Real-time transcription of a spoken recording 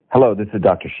Hello, this is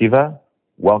Dr. Shiva.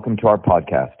 Welcome to our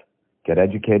podcast, Get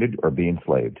Educated or Be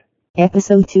Enslaved.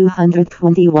 Episode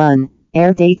 221,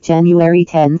 air date January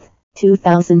 10th,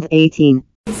 2018.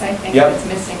 I think Yep. that's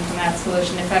missing from that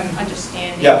solution, if I'm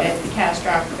understanding Yep. that the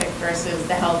catastrophic versus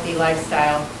the healthy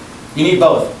lifestyle. You need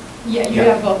both. Yeah, you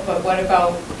Yeah. have both, but what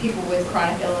about people with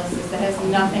chronic illnesses that has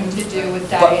nothing to do with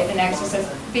diet and exercise?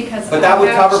 Because But that would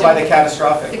cover by the the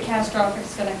catastrophic.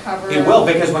 catastrophic's gonna cover. It will,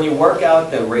 because when you work out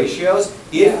the ratios,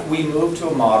 Yeah. if we move to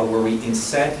a model where we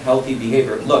incent healthy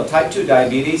behavior, look, type 2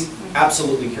 diabetes,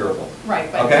 absolutely curable.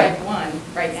 Right, but Okay. type 1,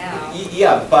 right now.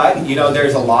 Yeah, but,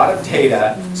 there's a lot of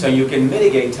data, so you can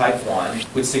mitigate type 1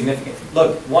 with significant...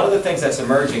 Look, one of the things that's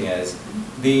emerging is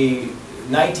the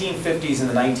 1950s and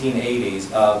the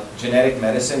 1980s of genetic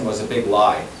medicine was a big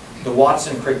lie. The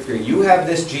Watson-Crick theory, you have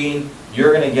this gene,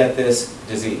 you're going to get this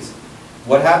disease.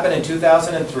 What happened in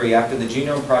 2003, after the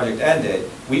Genome Project ended,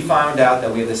 we found out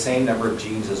that we have the same number of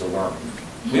genes as a worm.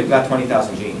 We have about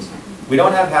 20,000 genes. We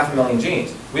don't have 500,000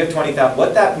 genes. We have 20,000.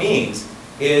 What that means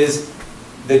is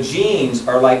the genes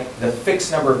are like the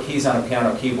fixed number of keys on a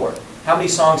piano keyboard. How many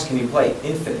songs can you play?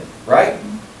 Infinite, right?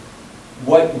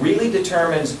 What really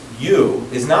determines you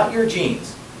is not your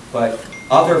genes, but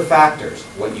other factors.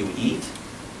 What you eat,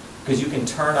 because you can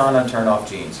turn on and turn off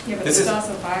genes. Yeah, but This there's is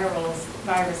also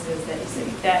viruses that you see,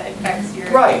 that affects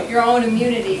Right. your own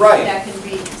immunity. Right. That can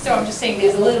be, so I'm just saying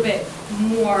there's a little bit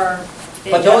more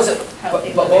than But those, just healthy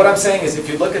but what living. I'm saying is, if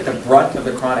you look at the brunt of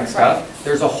the chronic stuff, Right.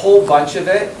 there's a whole bunch of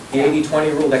it, the Yeah.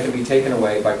 80-20 rule, that can be taken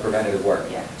away by preventative work.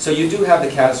 Yeah. So you do have the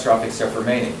catastrophic stuff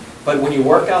remaining. But when you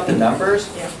work out the numbers,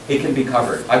 Yeah. it can be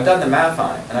covered. I've done the math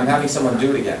on it, and I'm having someone do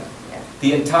it again. Yeah.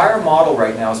 The entire model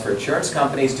right now is for insurance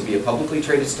companies to be a publicly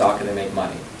traded stock and they make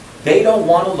money. They don't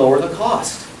want to lower the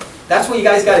cost. That's what you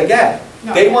guys got to get.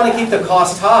 No, They I want to get keep that. the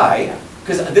cost high, Yeah.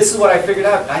 because this is what I figured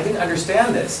out. I didn't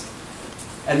understand this.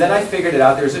 And then I figured it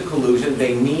out, there's a collusion.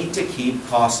 They need to keep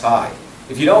costs high.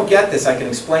 If you don't get this, I can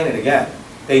explain it again.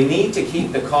 They need to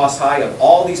keep the cost high of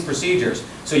all these procedures.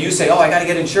 So you say, oh, I got to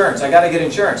get insurance, I got to get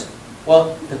insurance.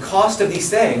 Well, the cost of these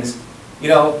things, the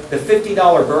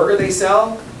 $50 burger they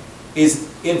sell is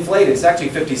inflated. It's actually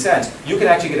 50 cents. You can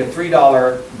actually get a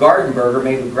 $3 garden burger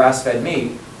made with grass-fed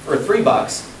meat for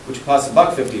 $3, which costs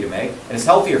 $1.50 to make, and it's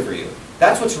healthier for you.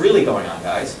 That's what's really going on,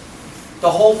 guys.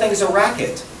 The whole thing is a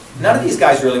racket. None of these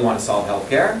guys really want to solve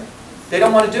healthcare. They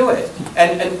don't want to do it.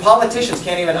 And politicians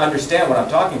can't even understand what I'm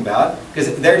talking about,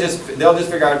 because they'll just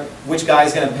figure out which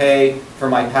guy's going to pay for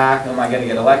my PAC and am I going to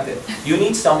get elected. You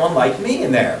need someone like me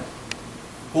in there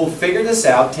who will figure this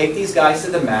out, take these guys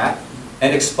to the mat,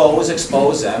 and expose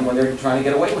them when they're trying to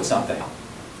get away with something.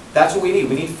 That's what we need.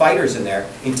 We need fighters in there,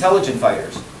 intelligent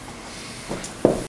fighters.